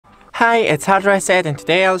Hi, it's HardReset and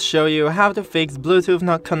today I'll show you how to fix Bluetooth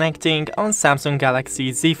not connecting on Samsung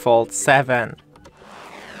Galaxy Z Fold 7.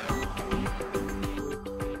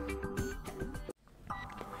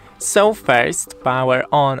 So first, power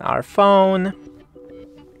on our phone,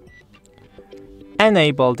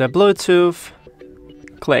 enable the Bluetooth,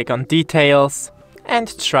 click on Details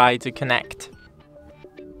and try to connect.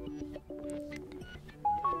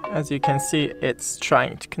 As you can see, it's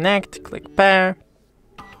trying to connect, click Pair.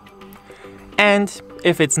 And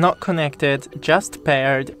if it's not connected, just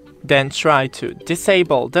paired, then try to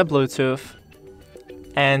disable the Bluetooth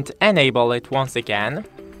and enable it once again.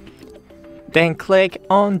 Then click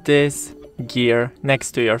on this gear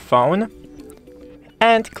next to your phone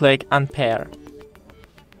and click Unpair.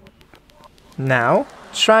 Now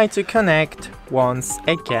try to connect once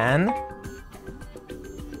again.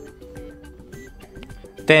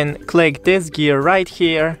 Then click this gear right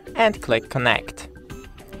here and click Connect.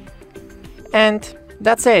 And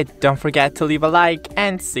that's it. Don't forget to leave a like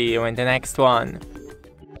and see you in the next one.